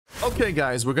Okay,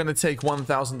 guys, we're going to take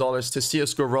 $1,000 to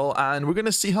Csgoroll, and we're going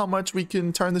to see how much we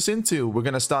can turn this into. We're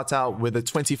going to start out with a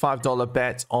 $25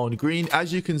 bet on green.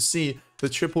 As you can see, the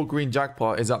triple green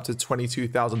jackpot is up to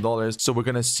 $22,000. So we're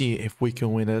going to see if we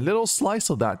can win a little slice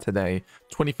of that today.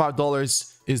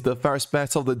 $25 is the first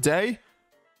bet of the day.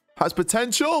 Has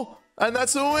potential. And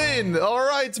that's a win. All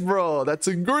right, bro. That's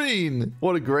a green.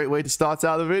 What a great way to start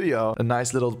out the video. A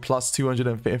nice little plus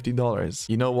 $250.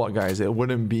 You know what, guys? It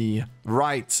wouldn't be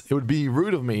right. It would be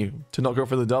rude of me to not go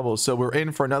for the double. So we're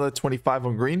in for another 25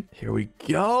 on green. Here we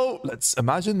go. Let's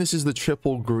imagine this is the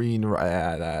triple green.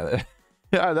 Yeah,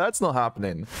 that's not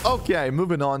happening. Okay,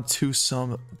 moving on to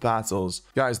some battles.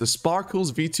 Guys, the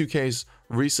Sparkles V2 case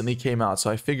recently came out, so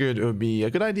I figured it would be a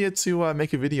good idea to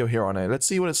make a video here on it. Let's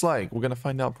see what it's like. We're going to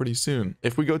find out pretty soon.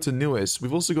 If we go to newest,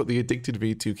 we've also got the Addicted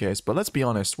V2 case, but let's be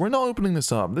honest, we're not opening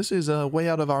this up. This is way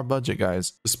out of our budget,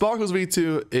 guys. The Sparkles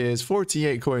V2 is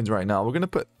 48 coins right now. We're going to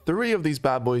put 3 of these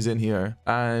bad boys in here,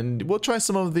 and we'll try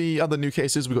some of the other new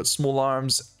cases. We've got small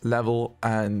arms, level,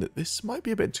 and this might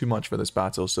be a bit too much for this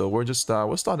battle, so we're just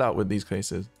we'll start out with these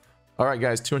cases. All right,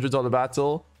 guys, $200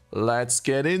 battle. Let's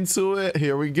get into it.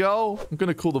 Here we go. I'm going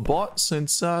to call the bot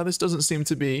since this doesn't seem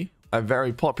to be a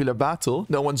very popular battle.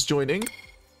 No one's joining.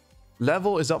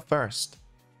 Level is up first.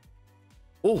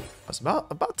 Oh, I was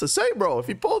about to say, bro, if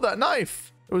he pulled that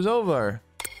knife, it was over.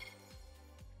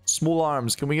 Small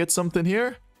arms. Can we get something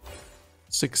here?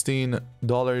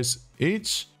 $16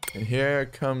 each. And here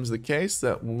comes the case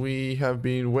that we have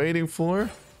been waiting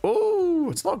for. Oh,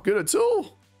 it's not good at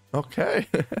all. Okay.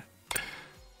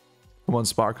 Come on,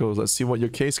 Sparkles. Let's see what your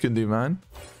case can do, man.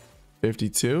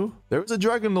 52. There is a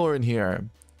dragon lore in here.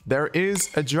 There is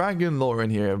a dragon lore in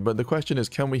here, but the question is,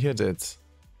 can we hit it?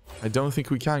 I don't think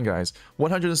we can, guys.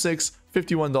 106,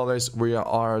 $51. We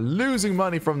are losing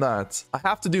money from that. I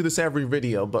have to do this every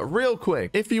video, but real quick,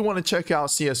 if you want to check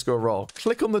out Csgoroll,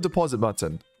 click on the deposit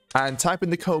button and type in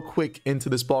the code QUICK into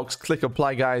this box. Click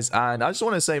apply, guys. And I just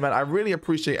want to say, man, I really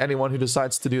appreciate anyone who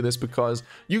decides to do this, because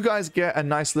you guys get a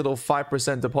nice little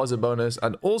 5% deposit bonus,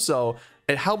 and also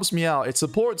it helps me out. It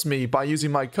supports me by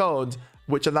using my code,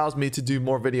 which allows me to do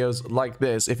more videos like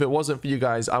this. If it wasn't for you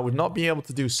guys, I would not be able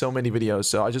to do so many videos.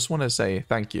 So I just want to say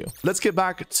thank you. Let's get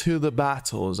back to the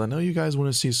battles. I know you guys want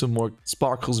to see some more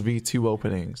Sparkles V2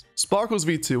 openings. Sparkles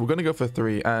V2, we're going to go for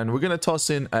 3, and we're going to toss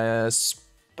in a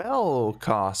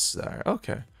spellcaster.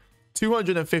 Okay,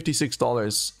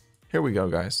 $256. Here we go,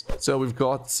 guys. So we've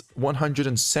got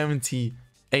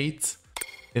 178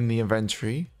 in the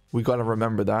inventory. We got to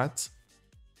remember that.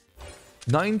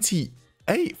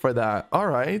 98 for that. All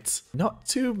right, not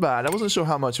too bad. I wasn't sure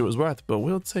how much it was worth, but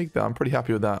we'll take that. I'm pretty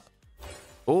happy with that.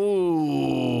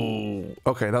 Oh,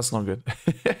 okay, that's not good.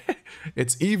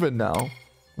 It's even now.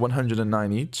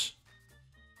 109 each.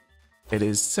 It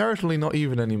is certainly not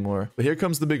even anymore. But here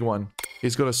comes the big one.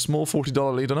 He's got a small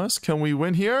 $40 lead on us. Can we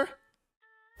win here?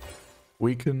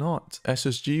 We cannot.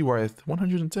 SSG worth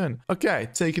 110. Okay,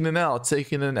 taking an L.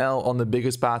 Taking an L on the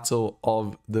biggest battle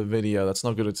of the video. That's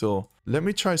not good at all. Let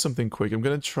me try something quick. I'm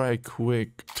going to try a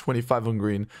quick 25 on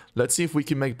green. Let's see if we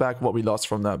can make back what we lost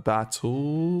from that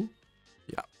battle.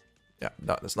 Yeah,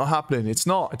 no, that's not happening. It's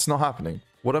not happening.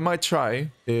 What I might try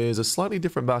is a slightly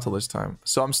different battle this time.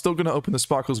 So I'm still going to open the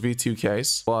Sparkles V2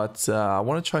 case, but I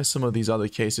want to try some of these other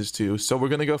cases too. So we're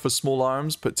going to go for small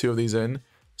arms, put 2 of these in,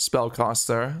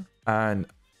 spellcaster, and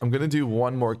I'm going to do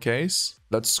one more case.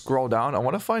 Let's scroll down. I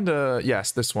want to find a...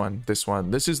 Yes, this one. This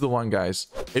is the one, guys.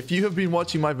 If you have been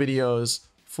watching my videos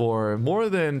for more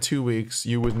than 2 weeks,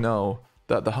 you would know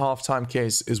that the halftime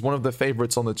case is one of the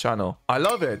favorites on the channel. I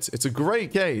love it. It's a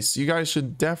great case. You guys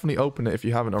should definitely open it if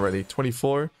you haven't already.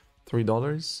 24,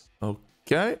 $3.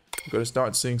 Okay, I'm gonna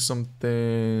start seeing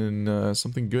something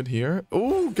something good here.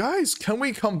 Oh, guys, can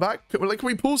we come back? Can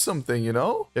we pull something, you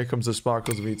know? Here comes the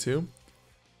Sparkles V2.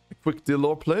 A quick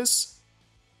deal, please.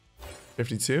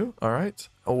 52. All right.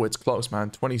 Oh, it's close,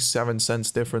 man. 27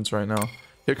 cents difference right now.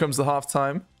 Here comes the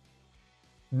halftime.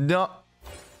 No.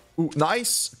 Ooh,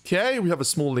 nice. Okay, we have a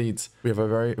small lead. We have a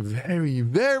very, very,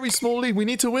 very small lead. We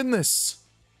need to win this.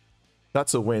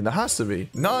 That's a win. That has to be.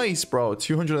 Nice, bro.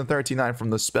 239 from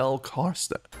the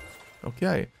spellcaster.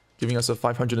 Okay, giving us a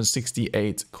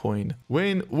 568 coin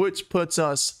win, which puts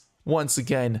us once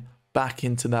again back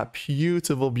into that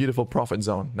beautiful, beautiful profit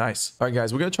zone. Nice. All right,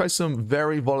 guys, we're going to try some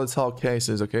very volatile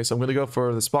cases. Okay, so I'm going to go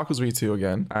for the Sparkles V2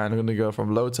 again, and I'm going to go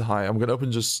from low to high. I'm going to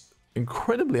open just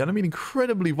incredibly, I don't mean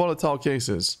incredibly volatile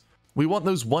cases. We want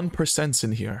those 1%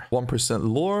 in here.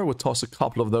 1% lore. We'll toss a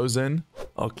couple of those in.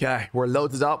 Okay, we're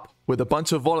loaded up with a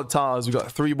bunch of volatiles. We got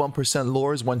 3 1%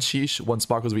 lores, 1 sheesh, 1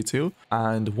 Sparkles V2,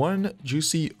 and 1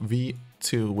 juicy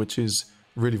V2, which is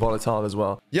Really volatile as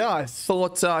well. Yeah, I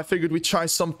figured we'd try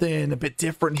something a bit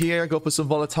different here. Go for some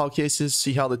volatile cases.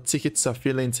 See how the tickets are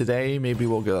feeling today. Maybe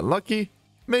we'll get lucky.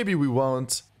 Maybe we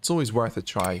won't. It's always worth a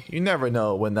try. You never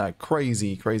know when that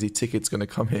crazy ticket's gonna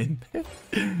come in.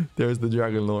 There's the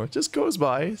dragon lore. Just goes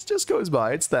by. It just goes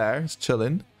by. It's there. It's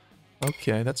chilling.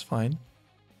 Okay, that's fine.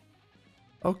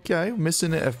 Okay,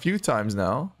 missing it a few times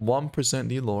now. 1%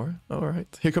 the lore.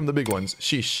 Alright. Here come the big ones.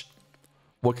 Sheesh.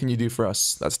 What can you do for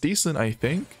us? That's decent, I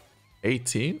think.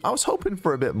 18. I was hoping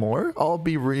for a bit more. I'll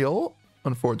be real.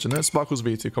 Unfortunate. Sparkles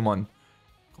V2. Come on.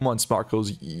 Come on,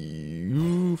 Sparkles.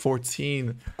 You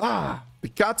 14. Ah, the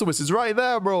catalyst is right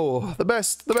there, bro. The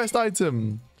best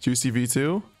item. Juicy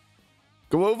V2.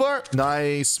 Go over.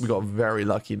 Nice. We got very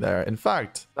lucky there. In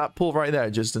fact, that pull right there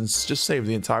just saved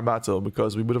the entire battle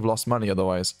because we would have lost money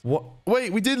otherwise. What?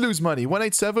 Wait, we did lose money.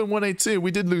 187, 182.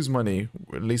 We did lose money.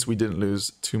 At least we didn't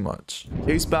lose too much.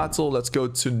 Case battle. Let's go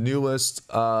to newest.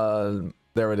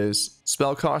 There it is.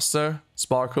 Spellcaster.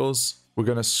 Sparkles. We're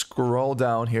going to scroll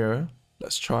down here.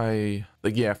 Let's try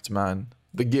the gift, man.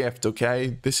 The gift,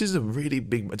 okay? This is a really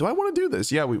big... Do I want to do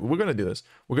this? Yeah, we're going to do this.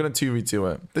 We're going to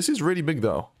 2v2 it. This is really big,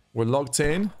 though. We're logged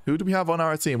in. Who do we have on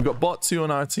our team? We've got bot 2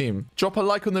 on our team. Drop a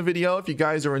like on the video if you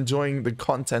guys are enjoying the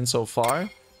content so far.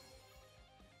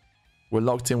 We're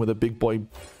logged in with a big boy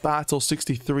battle.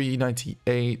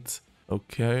 63.98.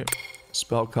 Okay.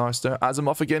 Spellcaster.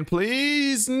 Asimov again,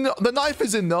 please. No, the knife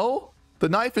is in, though. The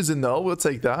knife is in, though. We'll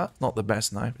take that. Not the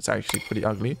best knife. It's actually pretty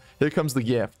ugly. Here comes the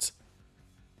gift.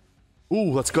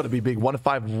 Ooh, that's got to be big.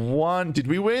 151. Did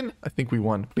we win? I think we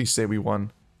won. Please say we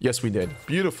won. Yes, we did.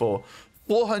 Beautiful.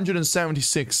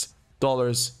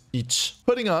 $476 each,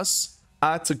 putting us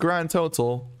at a grand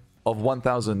total of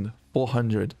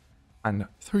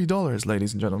 $1,403,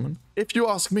 ladies and gentlemen. If you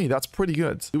ask me, that's pretty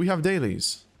good. Do we have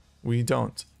dailies? We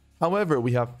don't. However,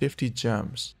 we have 50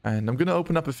 gems, and I'm going to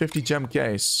open up a 50 gem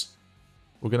case.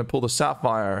 We're going to pull the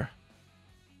sapphire.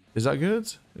 Is that good?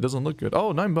 It doesn't look good.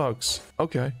 Oh, $9.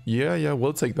 Okay. Yeah,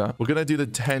 we'll take that. We're going to do the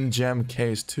 10 gem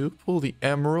case too. Pull the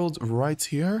emerald right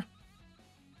here.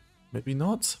 Maybe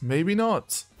not. Maybe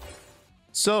not.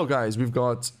 So, guys, we've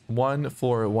got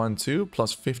 1412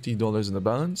 plus $50 in the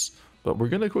balance. But we're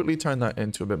going to quickly turn that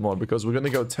into a bit more because we're going to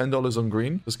go $10 on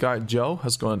green. This guy, Joe,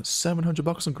 has gone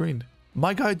 $700 on green.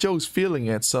 My guy, Joe's feeling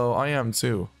it, so I am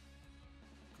too.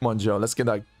 Come on, Joe. Let's get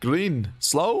that green.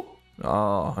 Slow?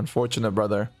 Oh, unfortunate,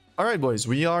 brother. All right, boys.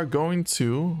 We are going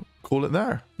to call it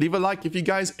there. Leave a like if you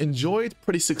guys enjoyed.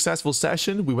 Pretty successful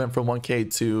session. We went from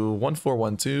 1k to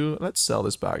 1412. Let's sell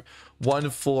this back.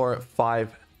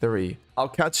 1453. I'll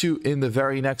catch you in the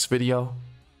very next video.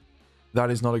 That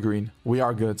is not a green. We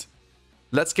are good.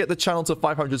 Let's get the channel to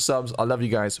 500 subs. I love you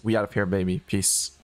guys. We out of here, baby. Peace.